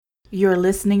You're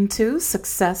listening to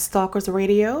Success Stalkers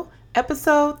Radio,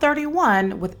 episode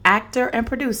 31 with actor and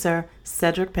producer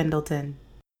Cedric Pendleton.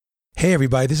 Hey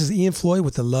everybody, this is Ian Floyd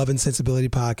with the Love and Sensibility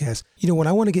Podcast. You know, when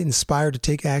I want to get inspired to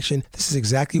take action, this is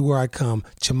exactly where I come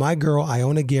to my girl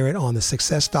Ioana Garrett on the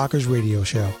Success Stalkers Radio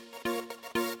Show.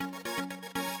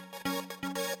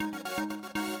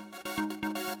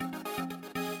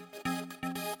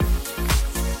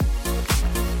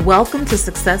 Welcome to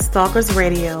Success Stalkers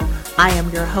Radio. I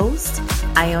am your host,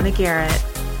 Ioana Garrett.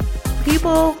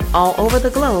 People all over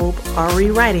the globe are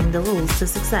rewriting the rules to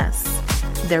success.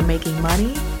 They're making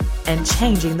money and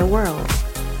changing the world.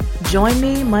 Join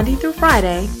me Monday through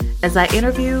Friday as I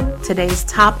interview today's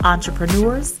top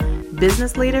entrepreneurs,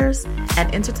 business leaders,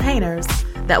 and entertainers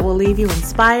that will leave you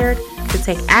inspired to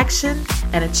take action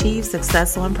and achieve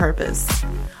success on purpose.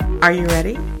 Are you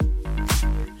ready?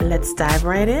 Let's dive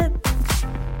right in.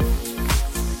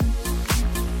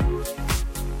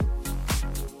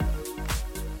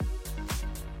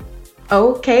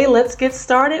 Okay, let's get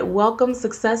started. Welcome,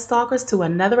 Success Stalkers, to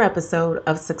another episode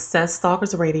of Success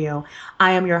Stalkers Radio.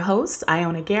 I am your host,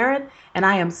 Ioana Garrett, and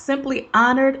I am simply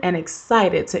honored and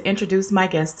excited to introduce my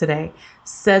guest today,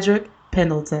 Cedric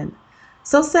Pendleton.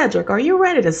 So, Cedric, are you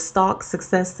ready to stalk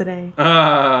success today?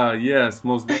 Yes,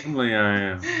 most definitely I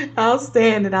am.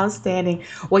 Outstanding.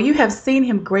 Well, you have seen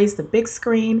him grace the big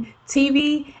screen,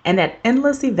 TV, and at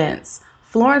endless events.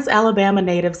 Florence, Alabama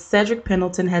native Cedric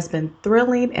Pendleton has been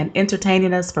thrilling and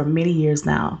entertaining us for many years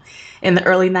now. In the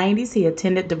early 90s, he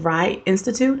attended DeVry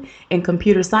Institute in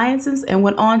Computer Sciences and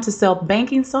went on to sell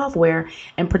banking software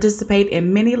and participate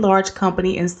in many large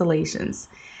company installations.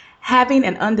 Having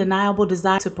an undeniable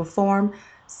desire to perform,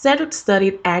 Cedric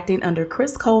studied acting under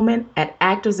Chris Coleman at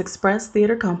Actors Express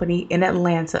Theater Company in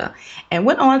Atlanta and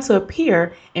went on to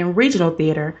appear in regional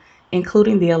theater,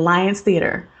 including the Alliance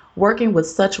Theater, working with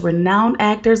such renowned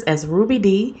actors as Ruby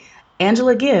Dee,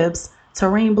 Angela Gibbs,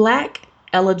 Tareen Black,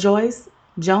 Ella Joyce,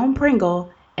 Joan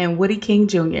Pringle, and Woody King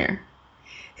Jr.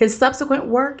 His subsequent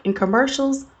work in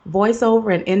commercials,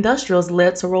 voiceover, and industrials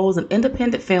led to roles in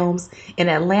independent films in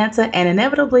Atlanta and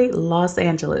inevitably Los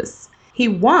Angeles. He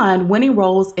won winning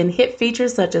roles in hit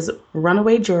features such as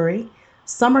Runaway Jury,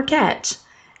 Summer Catch,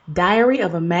 Diary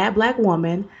of a Mad Black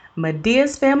Woman,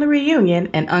 Medea's Family Reunion,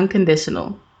 and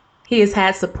Unconditional. He has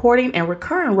had supporting and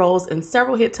recurring roles in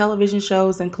several hit television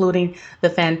shows, including The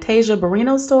Fantasia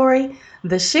Barrino Story,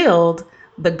 The Shield,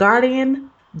 The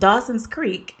Guardian, Dawson's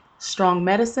Creek, Strong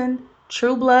Medicine,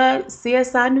 True Blood,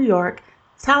 CSI New York,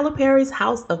 Tyler Perry's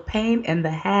House of Pain, and The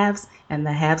Haves and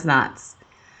the Have-Nots.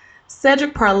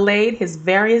 Cedric parlayed his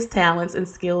various talents and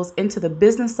skills into the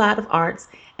business side of arts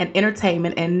and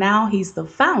entertainment, and now he's the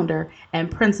founder and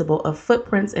principal of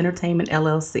Footprints Entertainment,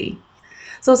 LLC.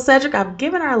 So, Cedric, I've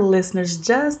given our listeners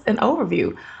just an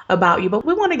overview about you, but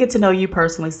we want to get to know you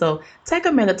personally. So take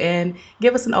a minute and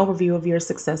give us an overview of your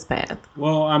success path.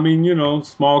 Well, I mean,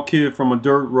 small kid from a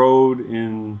dirt road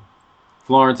in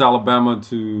Florence, Alabama,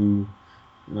 to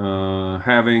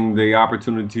having the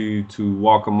opportunity to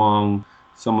walk among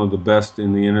some of the best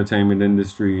in the entertainment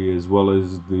industry, as well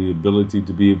as the ability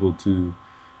to be able to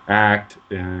act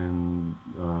and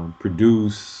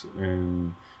produce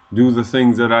and do the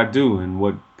things that I do. And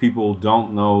what people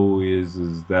don't know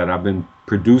is that I've been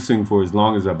producing for as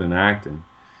long as I've been acting.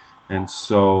 And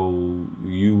so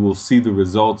you will see the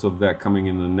results of that coming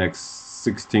in the next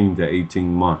 16 to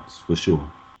 18 months for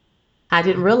sure. I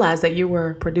didn't realize that you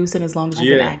were producing as long as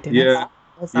you've been acting. That's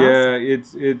awesome. Yeah,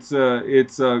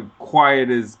 it's a quiet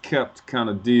as kept kind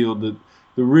of deal. The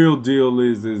real deal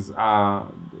is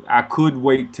I could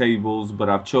wait tables, but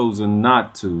I've chosen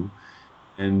not to.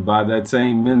 And by that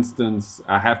same instance,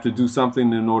 I have to do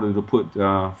something in order to put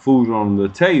food on the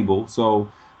table.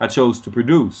 So I chose to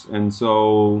produce. And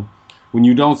so when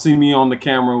you don't see me on the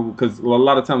camera, because a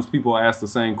lot of times people ask the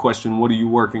same question, what are you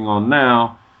working on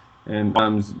now? And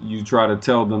sometimes you try to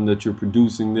tell them that you're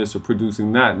producing this or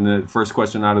producing that. And the first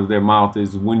question out of their mouth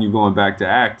is, when you going back to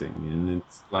acting? And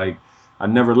it's like, I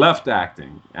never left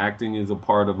acting. Acting is a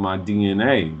part of my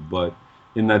DNA. But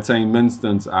in that same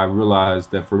instance, I realized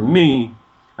that for me,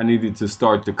 I needed to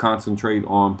start to concentrate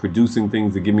on producing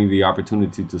things that give me the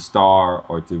opportunity to star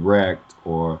or direct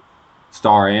or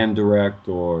star and direct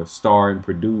or star and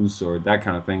produce or that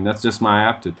kind of thing. That's just my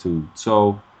aptitude.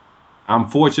 So I'm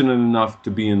fortunate enough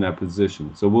to be in that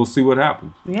position. So we'll see what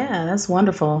happens. Yeah, that's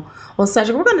wonderful. Well,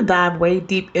 Cedric, we're going to dive way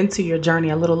deep into your journey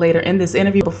a little later in this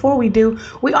interview. Before we do,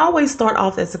 we always start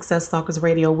off at Success Stalkers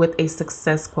Radio with a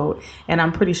success quote. And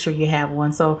I'm pretty sure you have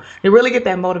one. So you really get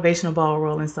that motivational ball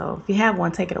rolling. So if you have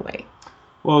one, take it away.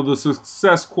 Well, the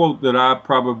success quote that I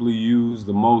probably use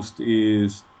the most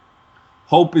is,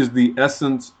 Hope is the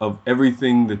essence of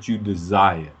everything that you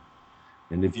desire.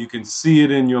 And if you can see it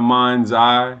in your mind's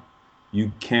eye,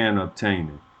 you can obtain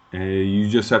it. And you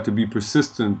just have to be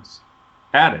persistent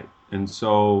at it. And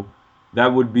so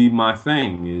that would be my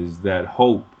thing, is that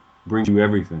hope brings you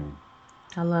everything.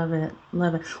 I love it.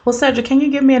 Love it. Well, Cedric, can you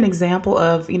give me an example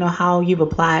of, how you've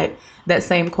applied that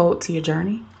same quote to your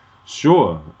journey?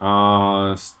 Sure.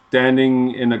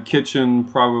 Standing in a kitchen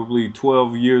probably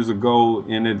 12 years ago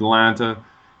in Atlanta,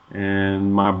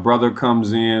 and my brother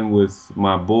comes in with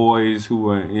my boys who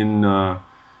are in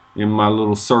my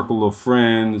little circle of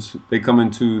friends. They come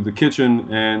into the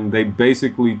kitchen and they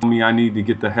basically tell me I need to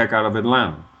get the heck out of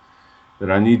Atlanta,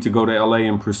 that I need to go to LA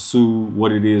and pursue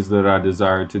what it is that I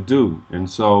desire to do. And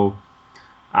so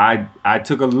I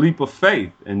took a leap of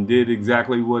faith and did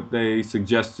exactly what they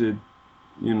suggested,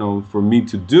 for me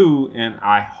to do. And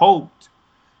I hoped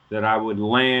that I would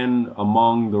land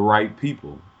among the right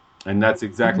people. And that's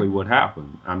exactly what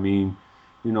happened. I mean,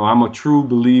 I'm a true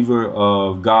believer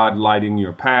of God lighting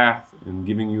your path and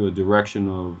giving you a direction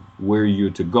of where you're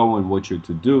to go and what you're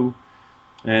to do.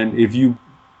 And if you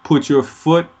put your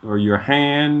foot or your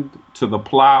hand to the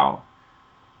plow,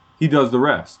 he does the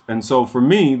rest. And so for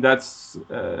me, that's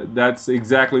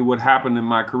exactly what happened in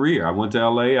my career. I went to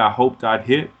LA, I hoped I'd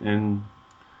hit, and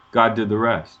God did the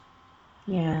rest.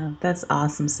 Yeah, that's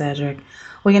awesome, Cedric.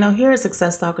 Well, here at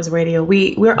Success Talkers Radio,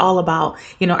 we're all about,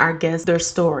 our guests, their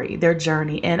story, their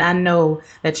journey. And I know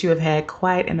that you have had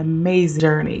quite an amazing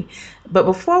journey. But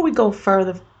before we go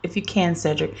further, if you can,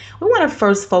 Cedric, we want to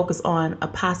first focus on a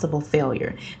possible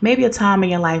failure. Maybe a time in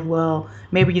your life, well,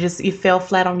 maybe you fell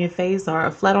flat on your face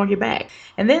or flat on your back.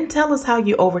 And then tell us how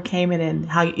you overcame it and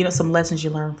how, some lessons you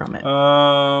learned from it.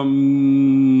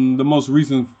 The most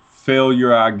recent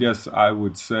failure, I guess I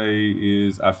would say,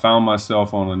 is I found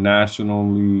myself on a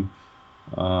nationally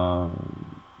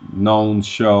known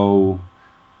show.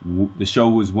 The show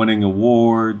was winning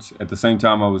awards. At the same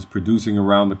time, I was producing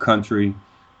around the country,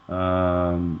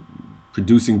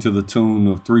 producing to the tune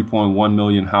of 3.1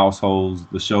 million households,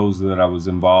 the shows that I was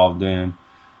involved in.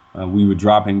 We were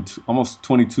dropping almost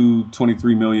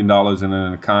 $23 million in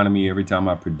an economy every time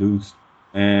I produced.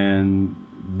 And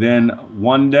then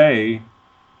one day,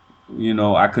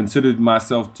 I considered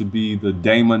myself to be the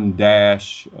Damon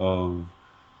Dash of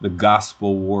the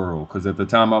gospel world, because at the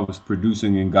time I was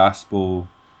producing in gospel,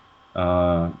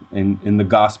 in the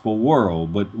gospel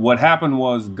world. But what happened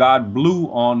was God blew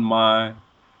on my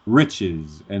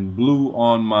riches and blew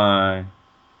on my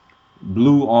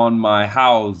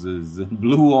houses and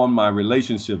blew on my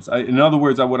relationships. In other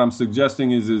words, what I'm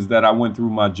suggesting is that I went through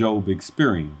my Job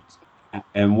experience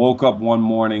and woke up one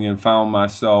morning and found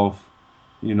myself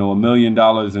 $1 million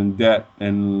in debt,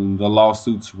 and the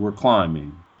lawsuits were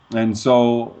climbing. And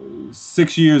so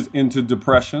 6 years into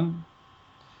depression,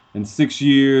 and 6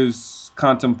 years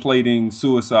contemplating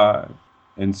suicide,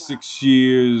 and 6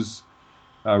 years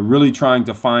really trying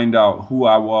to find out who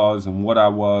I was and what I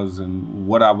was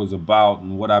about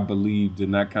and what I believed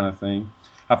and that kind of thing,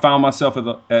 I found myself at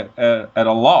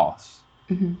a loss.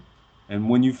 Mm-hmm. And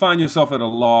when you find yourself at a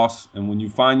loss and when you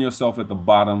find yourself at the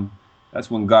bottom, that's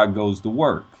when God goes to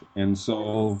work. And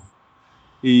so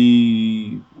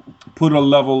he put a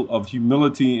level of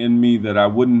humility in me that I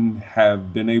wouldn't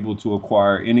have been able to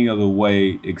acquire any other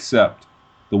way except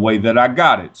the way that I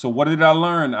got it. So what did I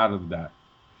learn out of that?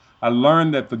 I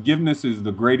learned that forgiveness is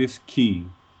the greatest key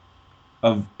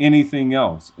of anything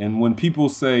else. And when people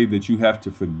say that you have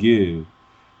to forgive,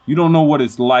 you don't know what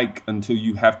it's like until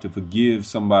you have to forgive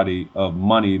somebody of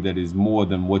money that is more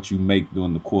than what you make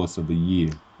during the course of a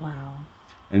year. Wow.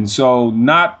 And so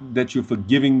not that you're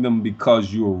forgiving them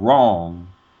because you're wrong,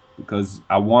 because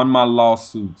I won my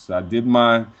lawsuits. I did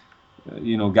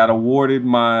got awarded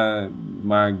my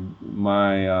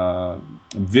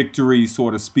victory, so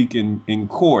to speak, in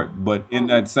court. But in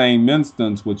that same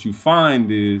instance, what you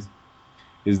find is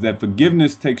that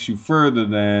forgiveness takes you further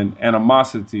than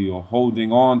animosity or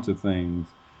holding on to things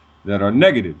that are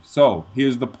negative. So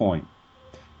here's the point.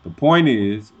 The point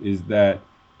is that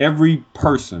every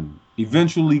person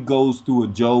eventually goes through a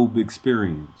Job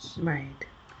experience. Right.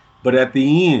 But at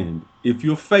the end, if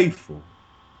you're faithful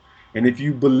and if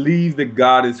you believe that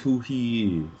God is who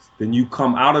he is, then you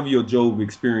come out of your Job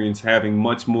experience having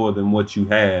much more than what you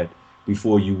had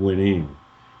before you went in.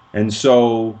 And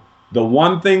so the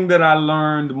one thing that I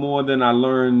learned more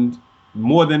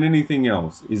than anything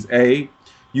else is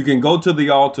you can go to the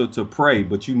altar to pray,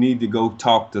 but you need to go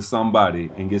talk to somebody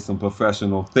and get some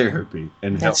professional therapy.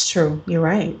 And that's true. You're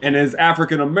right. And as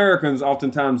African Americans,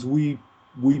 oftentimes we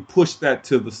push that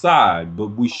to the side,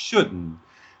 but we shouldn't.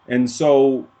 And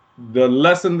so the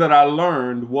lesson that I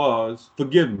learned was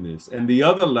forgiveness. And the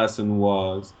other lesson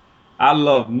was I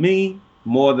love me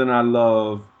more than I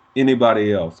love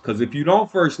anybody else. Because if you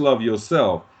don't first love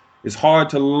yourself, it's hard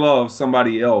to love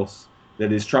somebody else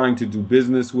that is trying to do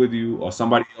business with you, or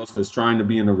somebody else that's trying to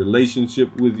be in a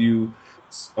relationship with you,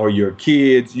 or your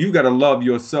kids. You got to love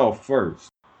yourself first.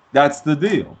 That's the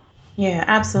deal. Yeah,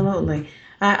 absolutely.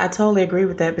 I totally agree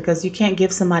with that because you can't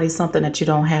give somebody something that you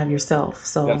don't have yourself.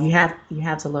 So That's, you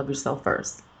have to love yourself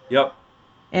first. yep,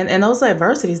 And those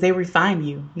adversities, they refine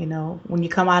you, when you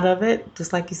come out of it,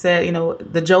 just like you said,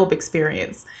 the Job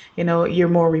experience, you're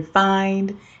more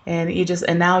refined and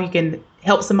and now you can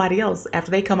help somebody else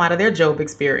after they come out of their Job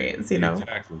experience.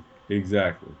 exactly,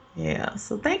 exactly. Yeah.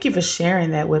 So thank you for sharing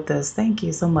that with us. Thank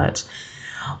you so much.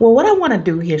 Well, what I want to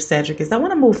do here, Cedric, is I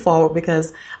want to move forward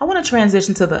because I want to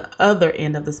transition to the other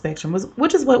end of the spectrum,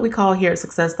 which is what we call here at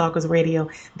Success Talkers Radio,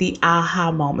 the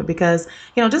aha moment. Because,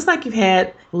 just like you've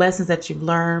had lessons that you've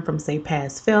learned from, say,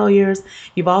 past failures,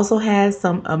 you've also had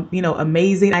some,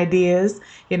 amazing ideas,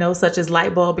 such as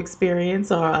light bulb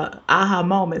experience or aha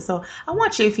moment. So I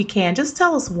want you, if you can, just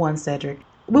tell us one, Cedric.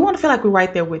 We want to feel like we're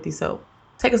right there with you. So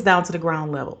take us down to the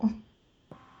ground level.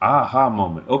 Aha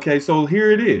moment. Okay, so here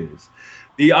it is.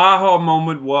 The aha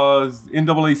moment was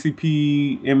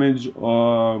NAACP Image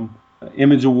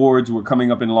Awards were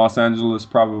coming up in Los Angeles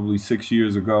probably 6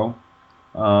 years ago.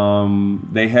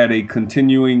 They had a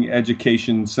continuing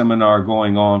education seminar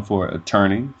going on for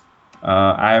attorneys.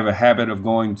 I have a habit of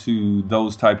going to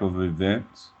those type of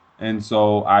events, and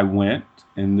so I went.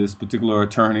 And this particular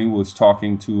attorney was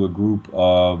talking to a group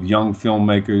of young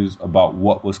filmmakers about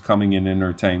what was coming in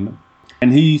entertainment.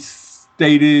 And he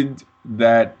stated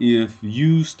that if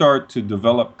you start to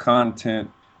develop content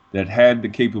that had the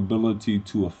capability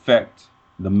to affect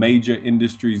the major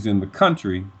industries in the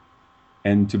country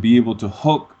and to be able to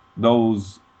hook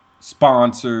those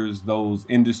sponsors, those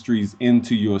industries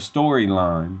into your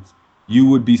storylines, you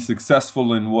would be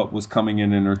successful in what was coming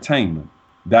in entertainment.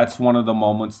 That's one of the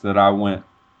moments that I went,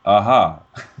 aha.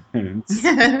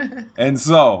 And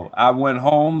so I went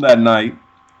home that night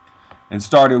and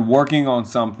started working on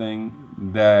something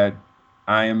that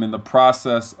I am in the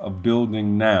process of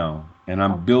building now, and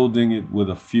I'm building it with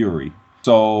a fury.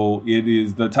 So it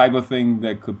is the type of thing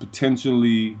that could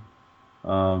potentially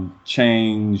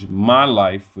change my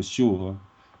life for sure,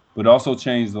 but also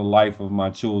change the life of my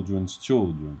children's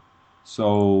children.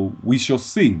 So we shall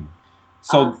see.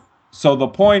 So the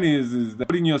point is that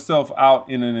putting yourself out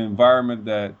in an environment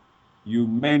that you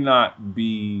may not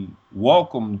be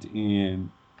welcomed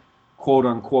in, quote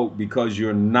unquote, because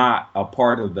you're not a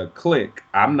part of the clique.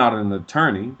 I'm not an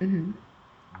attorney,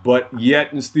 but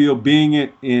yet and still being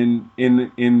it in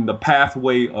the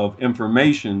pathway of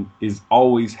information is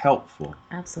always helpful.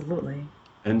 Absolutely.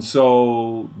 And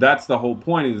so that's the whole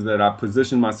point, is that I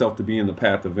position myself to be in the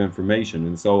path of information.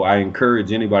 And so I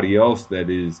encourage anybody else that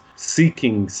is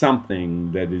seeking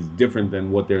something that is different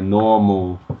than what their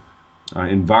normal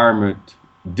environment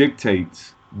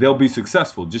dictates, they'll be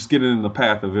successful. Just get in the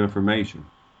path of information.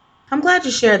 I'm glad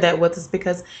you shared that with us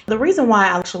because the reason why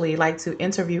I actually like to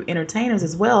interview entertainers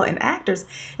as well and actors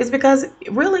is because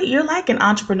really you're like an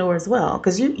entrepreneur as well,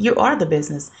 because you are the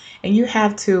business and you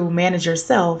have to manage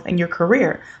yourself and your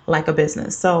career like a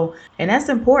business. So, and that's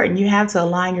important. You have to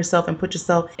align yourself and put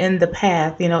yourself in the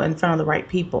path, in front of the right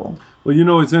people.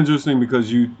 Well, it's interesting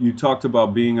because you talked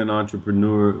about being an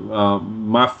entrepreneur.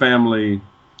 My family,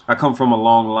 I come from a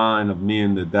long line of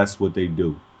men that's what they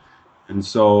do. And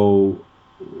so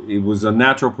it was a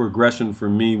natural progression for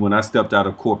me when I stepped out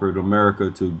of corporate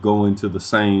America to go into the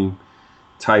same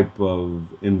type of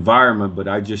environment, but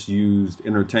I just used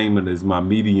entertainment as my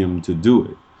medium to do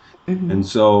it. And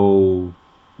so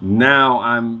now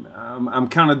I'm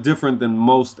kind of different than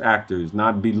most actors,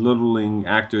 not belittling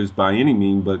actors by any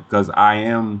means, but because I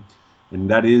am, and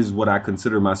that is what I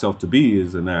consider myself to be,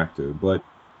 as an actor. But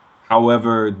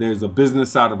however, there's a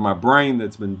business side of my brain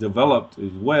that's been developed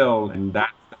as well, and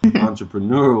that's the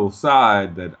entrepreneurial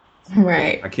side that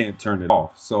Right. I can't turn it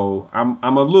off. So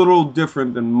I'm a little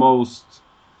different than most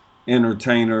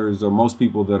entertainers or most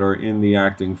people that are in the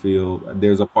acting field.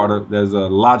 There's a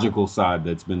logical side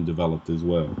that's been developed as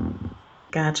well.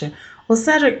 Gotcha. Well,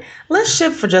 Cedric, let's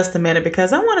shift for just a minute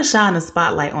because I want to shine a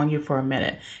spotlight on you for a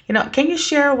minute. Can you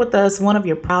share with us one of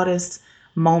your proudest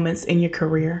moments in your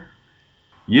career?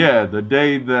 Yeah, the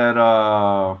day that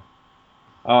I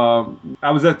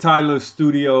was at Tyler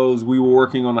Studios, we were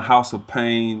working on the House of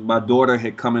Pain. My daughter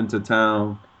had come into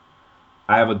town.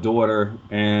 I have a daughter,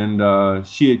 and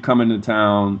she had come into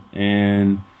town,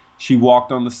 and she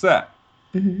walked on the set.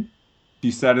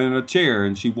 She sat in a chair,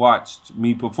 and she watched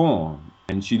me perform.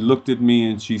 And she looked at me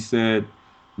and she said,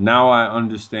 now I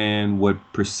understand what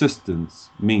persistence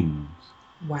means.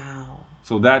 Wow.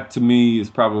 So that to me is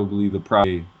probably the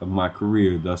pride of my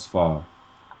career thus far.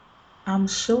 I'm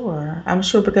sure. I'm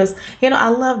sure because I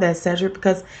love that, Cedric,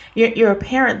 because you're a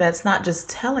parent that's not just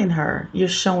telling her, you're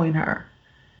showing her.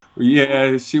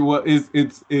 Yeah, she was.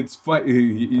 It's funny.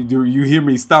 You hear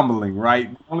me stumbling,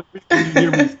 right? The only reason you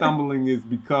hear me stumbling is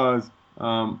because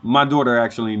my daughter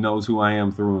actually knows who I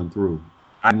am through and through.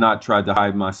 I not tried to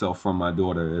hide myself from my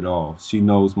daughter at all. She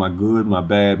knows my good, my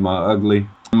bad, my ugly,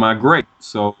 and my great.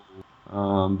 So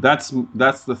that's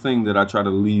the thing that I try to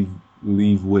leave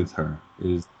with her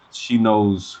is she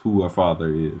knows who her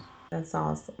father is. That's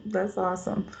awesome. That's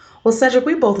awesome. Well, Cedric,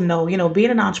 we both know, being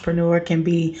an entrepreneur can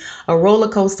be a roller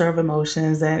coaster of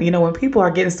emotions. And, when people are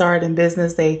getting started in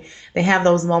business, they have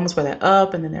those moments where they're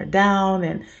up and then they're down.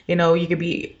 And, you could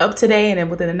be up today and then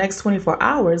within the next 24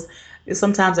 hours,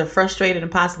 sometimes they're frustrated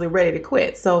and possibly ready to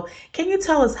quit. So can you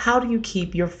tell us, how do you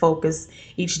keep your focus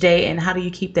each day and how do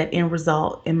you keep that end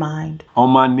result in mind? On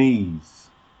my knees,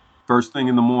 first thing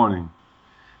in the morning.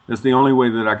 That's the only way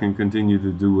that I can continue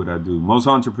to do what I do. Most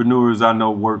entrepreneurs I know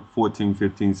work 14,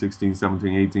 15, 16,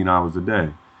 17, 18 hours a day.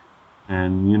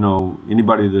 And,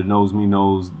 anybody that knows me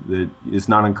knows that it's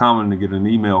not uncommon to get an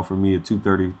email from me at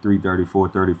 2:30, 3:30,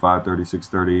 4:30, 5:30,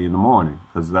 6:30 in the morning,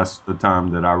 because that's the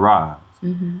time that I rise.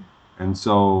 Mm-hmm. And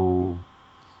so,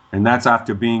 and that's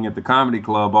after being at the comedy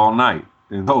club all night.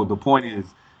 And so the point is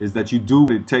that you do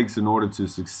what it takes in order to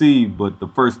succeed. But the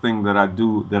first thing that I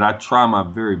do, that I try my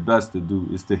very best to do,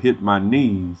 is to hit my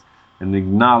knees and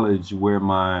acknowledge where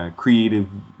my creative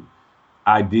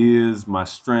ideas, my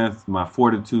strength, my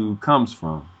fortitude comes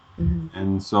from. Mm-hmm.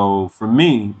 And so for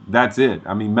me, that's it.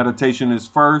 I mean, meditation is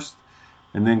first,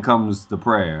 and then comes the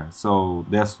prayer. So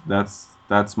that's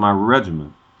my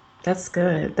regimen. That's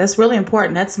good. That's really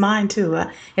important. That's mine too.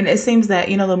 And it seems that,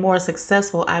 the more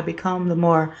successful I become, the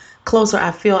more closer I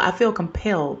feel. I feel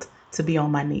compelled to be on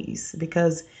my knees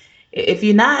because if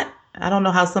you're not, I don't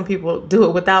know how some people do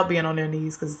it without being on their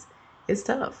knees because it's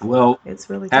tough. Well,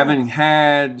 It's really tough. having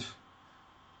had,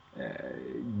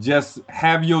 just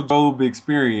have your Job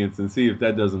experience and see if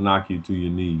that doesn't knock you to your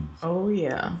knees. Oh,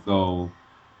 yeah. So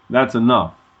that's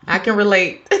enough. I can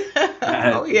relate.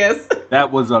 Oh, yes.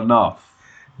 That was enough.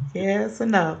 Yes,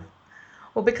 enough.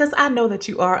 Well, because I know that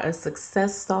you are a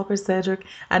success stalker, Cedric,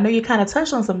 I know you kind of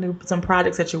touched on some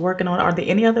projects that you're working on. Are there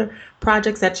any other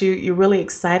projects that you're really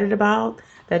excited about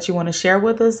that you want to share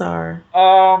with us? Or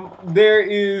There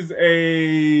is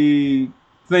a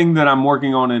thing that I'm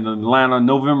working on in Atlanta,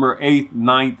 November 8th,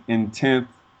 9th, and 10th.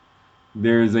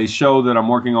 There's a show that I'm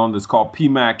working on that's called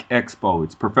PMAC Expo.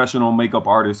 It's Professional Makeup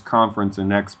Artist Conference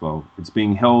and Expo. It's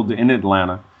being held in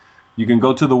Atlanta. You can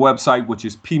go to the website, which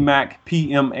is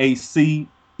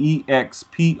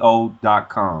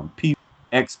PMACEXPO.com,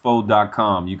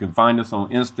 PMACexpo.com. You can find us on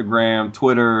Instagram,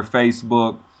 Twitter,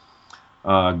 Facebook,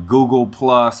 Google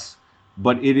Plus.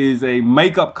 But it is a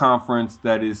makeup conference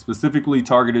that is specifically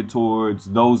targeted towards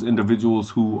those individuals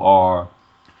who are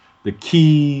the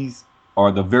keys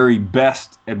or the very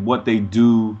best at what they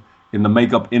do in the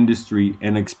makeup industry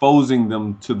and exposing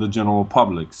them to the general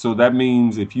public. So that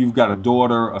means if you've got a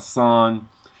daughter, a son,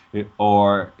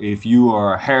 or if you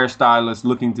are a hairstylist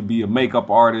looking to be a makeup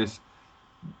artist,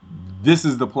 this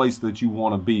is the place that you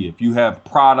want to be. If you have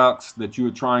products that you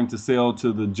are trying to sell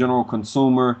to the general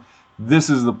consumer, this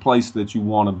is the place that you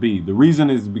want to be. The reason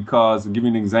is because, I'll give you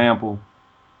an example.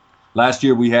 Last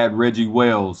year we had Reggie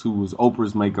Wells, who was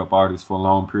Oprah's makeup artist for a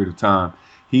long period of time.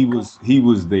 He was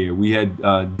there. We had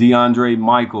DeAndre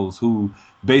Michaels, who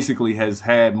basically has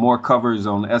had more covers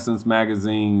on Essence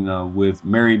magazine with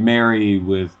Married Mary,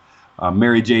 with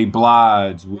Mary J.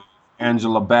 Blige, with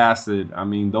Angela Bassett. I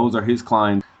mean, those are his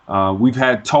clients. We've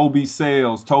had Toby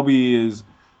Sales. Toby is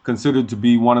considered to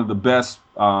be one of the best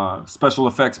special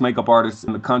effects makeup artists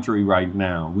in the country right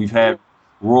now. We've had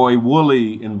Roy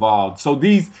Woolley involved. So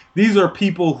these are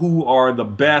people who are the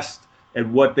best at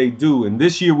what they do. And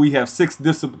this year we have six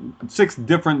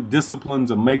different disciplines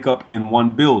of makeup in one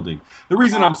building. The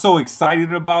reason I'm so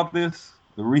excited about this,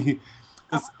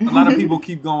 because a lot of people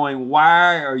keep going,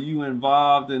 why are you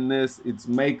involved in this? It's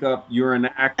makeup, you're an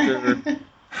actor.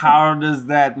 How does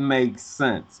that make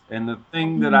sense? And the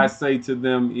thing that I say to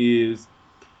them is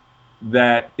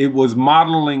that it was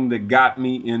modeling that got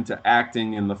me into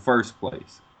acting in the first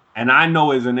place. And I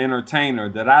know as an entertainer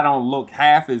that I don't look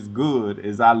half as good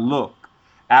as I look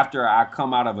after I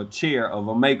come out of a chair of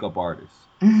a makeup artist.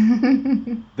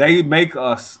 They make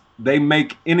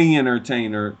any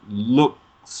entertainer look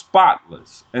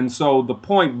spotless. And so the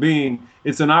point being,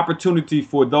 it's an opportunity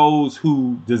for those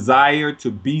who desire to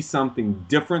be something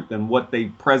different than what they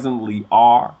presently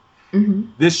are.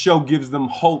 This show gives them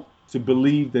hope to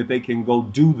believe that they can go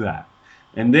do that.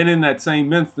 And then in that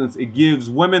same instance, it gives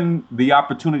women the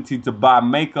opportunity to buy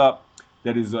makeup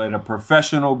that is at a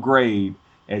professional grade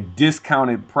at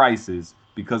discounted prices.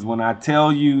 Because when I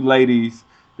tell you, ladies,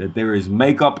 that there is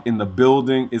makeup in the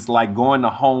building, it's like going to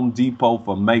Home Depot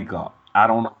for makeup. I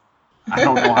don't know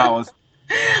how else.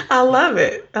 I love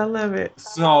it. I love it.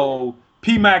 So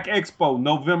PMAC Expo,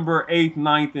 November 8th,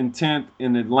 9th, and 10th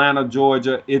in Atlanta,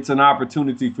 Georgia. It's an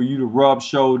opportunity for you to rub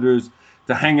shoulders,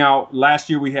 to hang out. Last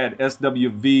year we had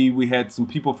SWV. We had some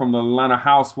people from the Atlanta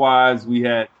Housewives. We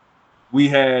had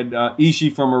Ishi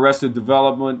from Arrested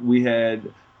Development. We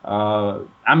had,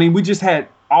 we just had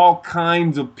all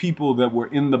kinds of people that were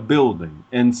in the building.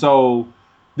 And so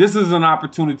this is an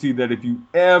opportunity that if you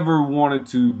ever wanted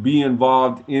to be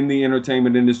involved in the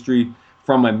entertainment industry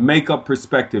from a makeup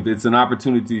perspective, it's an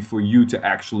opportunity for you to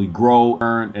actually grow,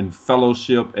 earn, and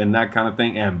fellowship and that kind of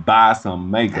thing, and buy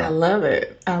some makeup. I love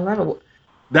it. I love it.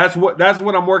 That's what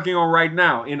I'm working on right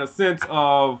now. In a sense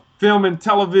of film and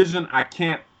television, I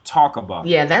can't talk about.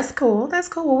 Yeah, that's cool. That's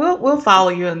cool. We'll follow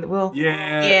you, and we'll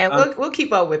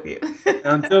keep up with you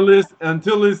until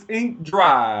this ink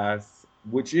dries,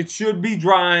 which it should be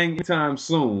drying anytime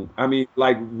soon. I mean,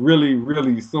 like really,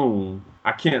 really soon.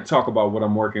 I can't talk about what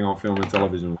I'm working on film and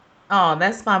television. Oh,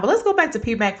 that's fine. But let's go back to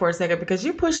PMAC for a second, because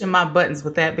you're pushing my buttons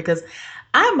with that, because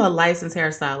I'm a licensed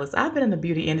hairstylist. I've been in the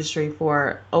beauty industry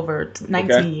for over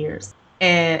 19 years.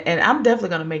 And I'm definitely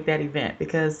going to make that event,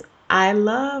 because I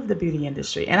love the beauty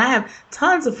industry, and I have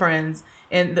tons of friends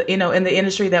in the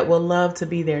industry that will love to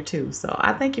be there too. So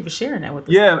I thank you for sharing that with us.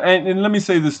 Yeah, and let me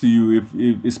say this to you,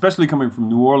 if especially coming from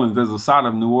New Orleans, there's a side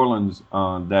of New Orleans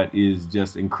that is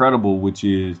just incredible, which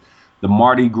is the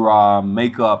Mardi Gras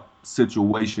makeup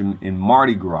situation in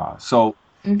Mardi Gras. So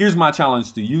here's my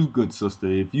challenge to you, good sister.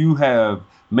 If you have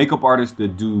makeup artists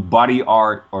that do body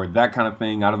art or that kind of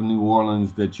thing out of New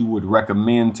Orleans that you would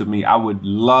recommend to me, I would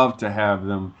love to have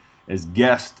them as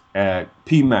guests at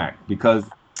PMAC, because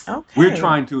we're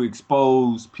trying to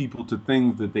expose people to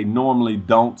things that they normally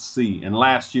don't see. And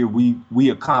last year we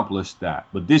accomplished that,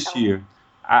 but this year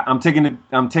I'm taking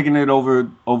it over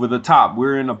the top.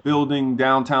 We're in a building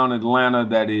downtown Atlanta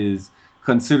that is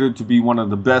considered to be one of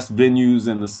the best venues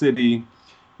in the city.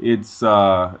 It's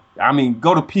go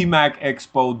to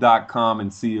pmacexpo.com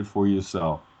and see it for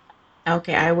yourself.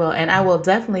 Okay, I will. And I will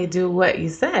definitely do what you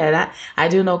said. I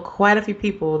do know quite a few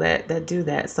people that do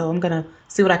that. So I'm going to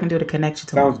see what I can do to connect you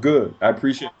to them. Sounds good. I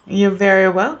appreciate it. You're very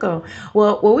welcome.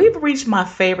 Well, we've reached my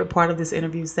favorite part of this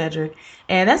interview, Cedric.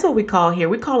 And that's what we call here.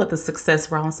 We call it the success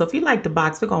round. So if you like to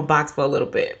box, we're going to box for a little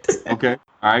bit. Okay.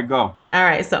 All right, go. All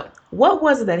right. So what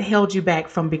was it that held you back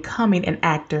from becoming an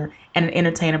actor and an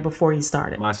entertainer before you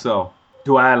started? Myself.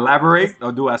 Do I elaborate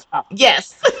or do I stop?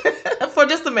 Yes. For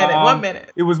just a minute, 1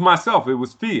 minute. It was myself. It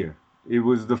was fear. It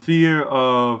was the fear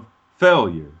of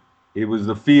failure. It was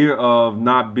the fear of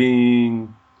not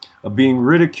being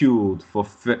ridiculed for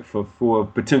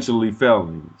potentially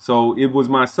failing. So it was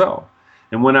myself.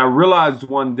 And when I realized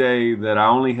one day that I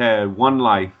only had one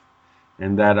life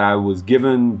and that I was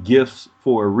given gifts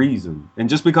for a reason, and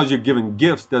just because you're given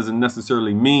gifts doesn't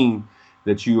necessarily mean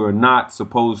that you are not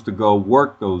supposed to go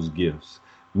work those gifts.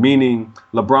 Meaning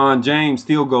LeBron James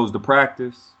still goes to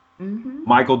practice.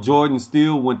 Michael Jordan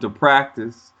still went to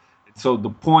practice. So the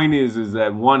point is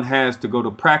that one has to go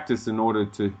to practice in order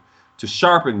to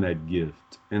sharpen that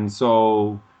gift. And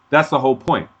so that's the whole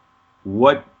point.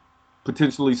 What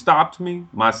potentially stopped me?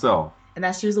 Myself. And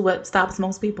that's usually what stops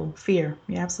most people. Fear.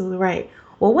 You're absolutely right.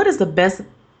 Well, what is the best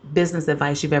business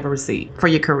advice you've ever received for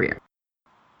your career?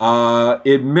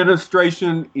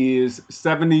 Administration is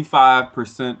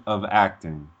 75% of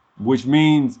acting, which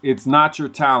means it's not your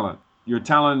talent. Your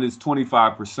talent is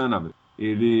 25% of it.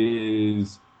 It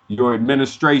is your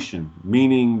administration,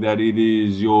 meaning that it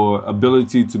is your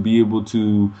ability to be able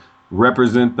to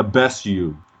represent the best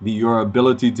you, your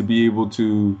ability to be able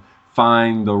to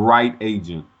find the right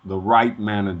agent, the right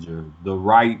manager, the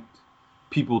right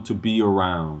people to be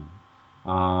around.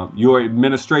 Your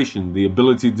administration, the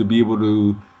ability to be able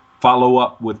to follow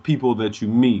up with people that you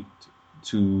meet,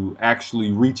 to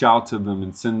actually reach out to them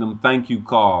and send them thank you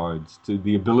cards, to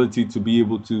the ability to be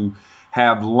able to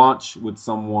have lunch with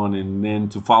someone and then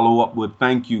to follow up with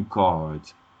thank you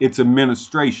cards. It's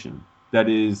administration that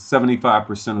is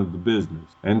 75% of the business.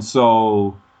 And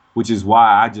so, which is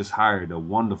why I just hired a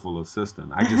wonderful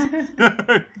assistant.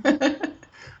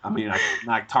 I mean, I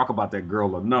cannot talk about that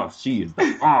girl enough. She is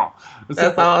the bomb.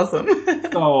 That's awesome.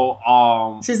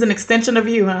 So, she's an extension of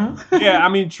you, huh? yeah, I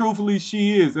mean, truthfully,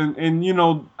 she is. And you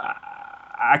know,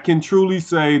 I can truly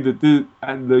say that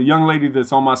the young lady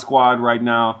that's on my squad right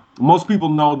now, most people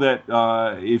know that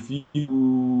if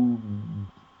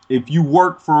you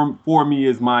work for me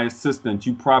as my assistant,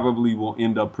 you probably will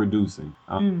end up producing.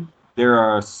 There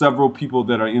are several people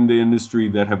that are in the industry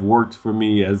that have worked for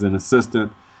me as an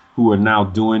assistant who are now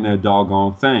doing their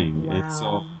doggone thing. Wow. And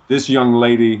so this young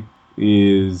lady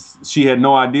she had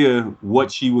no idea what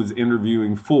she was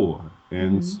interviewing for.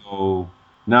 And so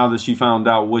now that she found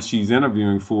out what she's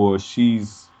interviewing for,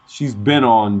 she's been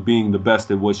on being the best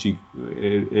at what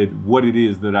it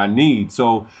is that I need.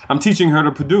 So I'm teaching her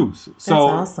to produce. So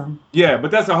that's awesome. Yeah,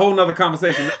 but that's a whole nother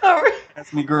conversation. All right.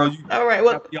 Ask me, girl. All right.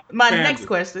 Well, my next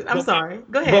question. I'm sorry.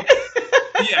 Go ahead.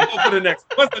 Yeah, go for the next.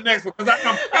 What's the next one? Because I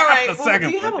got the second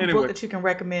one. Do you have a book that you can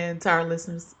recommend to our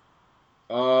listeners?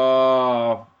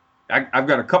 I've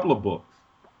got a couple of books.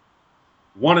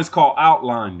 One is called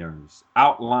Outliners.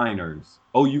 Outliners.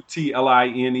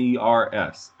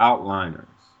 Outliners. Outliners.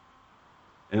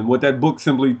 And what that book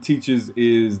simply teaches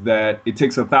is that it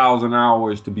takes 1,000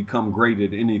 hours to become great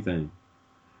at anything.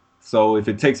 So if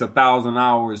it takes 1,000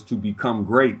 hours to become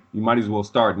great, you might as well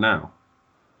start now.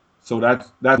 So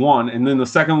that's one. And then the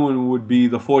second one would be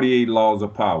the 48 Laws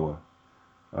of Power.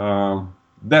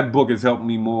 That book has helped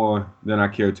me more than I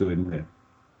care to admit.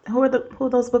 Who are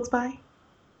those books by?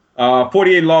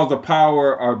 48 Laws of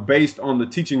Power are based on the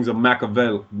teachings of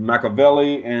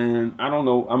Machiavelli, and I don't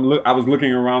know. I was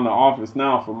looking around the office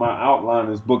now for my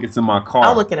Outliners book. It's in my car.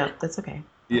 I'll look it up. That's okay.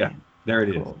 Yeah, okay. There it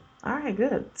is. Well, all right,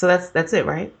 good. So that's it,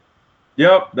 right?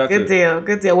 Yep, that's good it.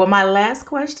 Good deal. Well, my last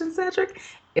question, Cedric,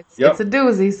 it's a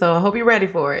doozy, so I hope you're ready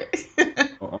for it.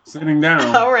 I'm sitting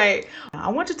down. All right. I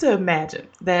want you to imagine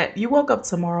that you woke up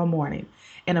tomorrow morning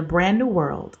in a brand new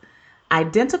world,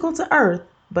 identical to Earth,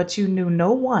 but you knew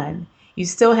no one. You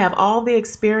still have all the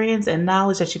experience and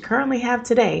knowledge that you currently have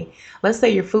today. Let's say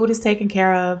your food is taken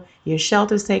care of, your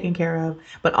shelter's taken care of,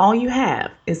 but all you have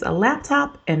is a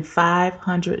laptop and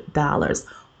 $500.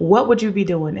 What would you be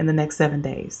doing in the next 7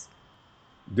 days?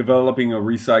 Developing a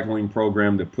recycling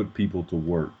program that put people to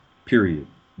work, period.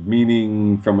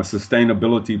 Meaning from a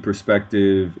sustainability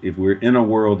perspective, if we're in a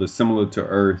world that's similar to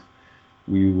Earth,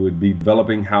 we would be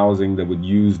developing housing that would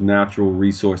use natural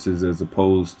resources as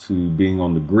opposed to being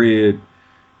on the grid.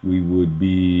 We would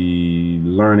be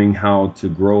learning how to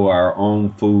grow our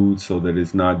own food so that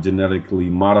it's not genetically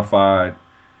modified.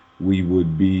 We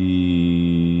would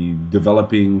be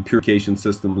developing purification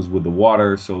systems with the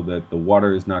water so that the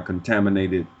water is not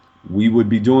contaminated. We would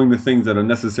be doing the things that are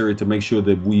necessary to make sure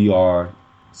that we are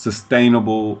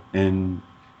sustainable and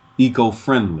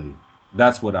eco-friendly.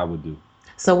 That's what I would do.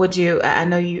 So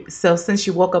since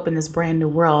you woke up in this brand new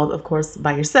world, of course,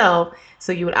 by yourself,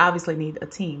 so you would obviously need a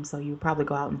team. So you would probably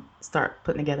go out and start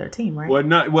putting together a team, right? Well,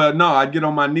 no, I'd get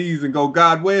on my knees and go,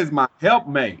 God, where's my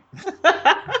helpmate?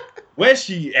 Where's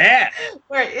she at?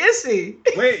 Where is she?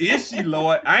 Where is she,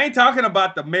 Lord? I ain't talking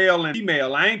about the male and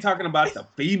female. I ain't talking about the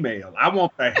female. I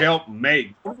want the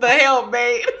helpmate. The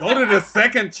helpmate. Go to the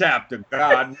second chapter,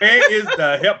 God. Where is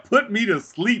the help? Put me to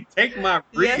sleep. Take my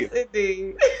rib. Yes,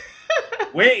 indeed.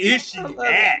 Where is she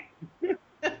at?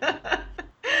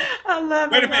 I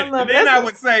love it. Wait a minute. And then I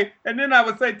would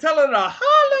say, tell her to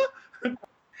holler.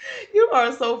 You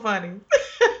are so funny.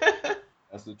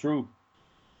 That's the truth.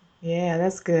 Yeah,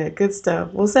 that's good. Good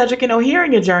stuff. Well, Cedric,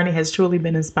 hearing your journey has truly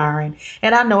been inspiring.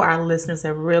 And I know our listeners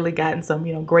have really gotten some,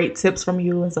 great tips from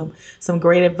you and some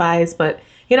great advice. But,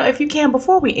 if you can,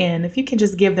 before we end, if you can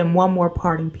just give them one more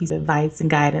parting piece of advice and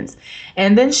guidance,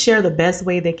 and then share the best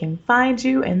way they can find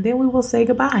you, and then we will say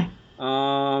goodbye.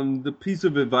 The piece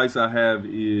of advice I have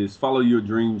is follow your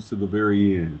dreams to the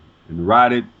very end and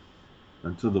ride it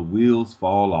until the wheels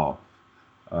fall off.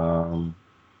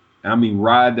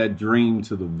 Ride that dream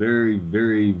to the very,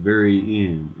 very, very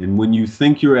end. And when you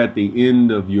think you're at the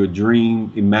end of your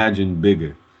dream, imagine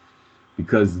bigger,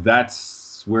 because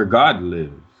that's where God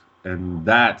lives. And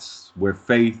that's where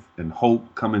faith and hope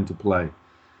come into play.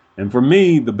 And for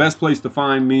me, the best place to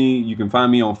find me, you can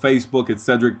find me on Facebook at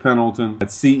Cedric Pendleton.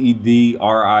 That's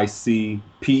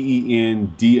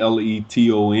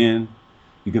CEDRICPENDLETON.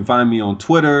 You can find me on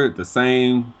Twitter at the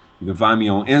same. You can find me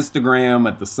on Instagram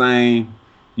at the same.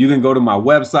 You can go to my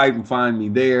website and find me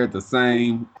there at the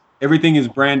same. Everything is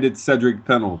branded Cedric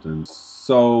Pendleton.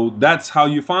 So that's how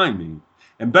you find me.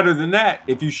 And better than that,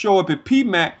 if you show up at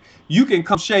PMAC, you can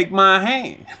come shake my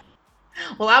hand.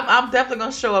 Well, I'm definitely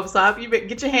going to show up, so you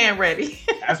get your hand ready.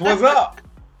 That's what's up.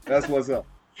 That's what's up.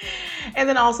 And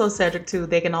then also, Cedric, too,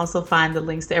 they can also find the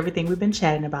links to everything we've been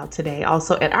chatting about today.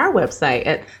 Also at our website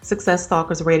at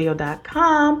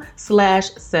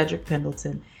successstalkersradio.com/Cedric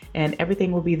Pendleton. And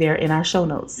everything will be there in our show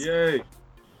notes. Yay.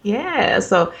 Yeah.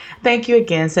 So thank you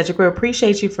again, Cedric. We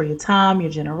appreciate you for your time, your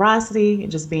generosity,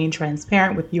 and just being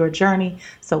transparent with your journey.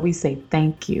 So we say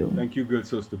thank you. Thank you, good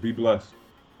sister. Be blessed.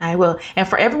 I will. And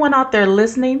for everyone out there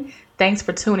listening, thanks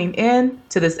for tuning in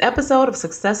to this episode of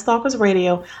Success Stalkers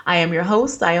Radio. I am your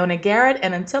host, Ioana Garrett,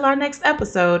 and until our next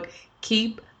episode,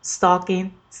 keep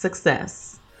stalking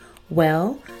success.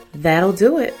 Well, that'll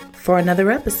do it for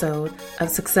another episode of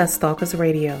Success Stalkers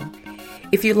Radio.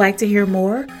 If you'd like to hear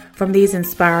more from these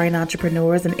inspiring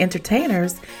entrepreneurs and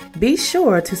entertainers, be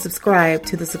sure to subscribe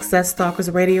to the Success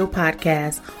Stalkers Radio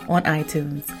podcast on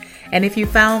iTunes. And if you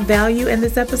found value in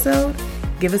this episode,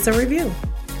 give us a review,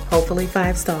 hopefully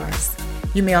 5 stars.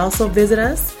 You may also visit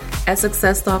us at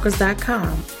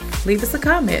successstalkers.com. Leave us a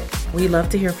comment. We'd love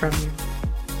to hear from you.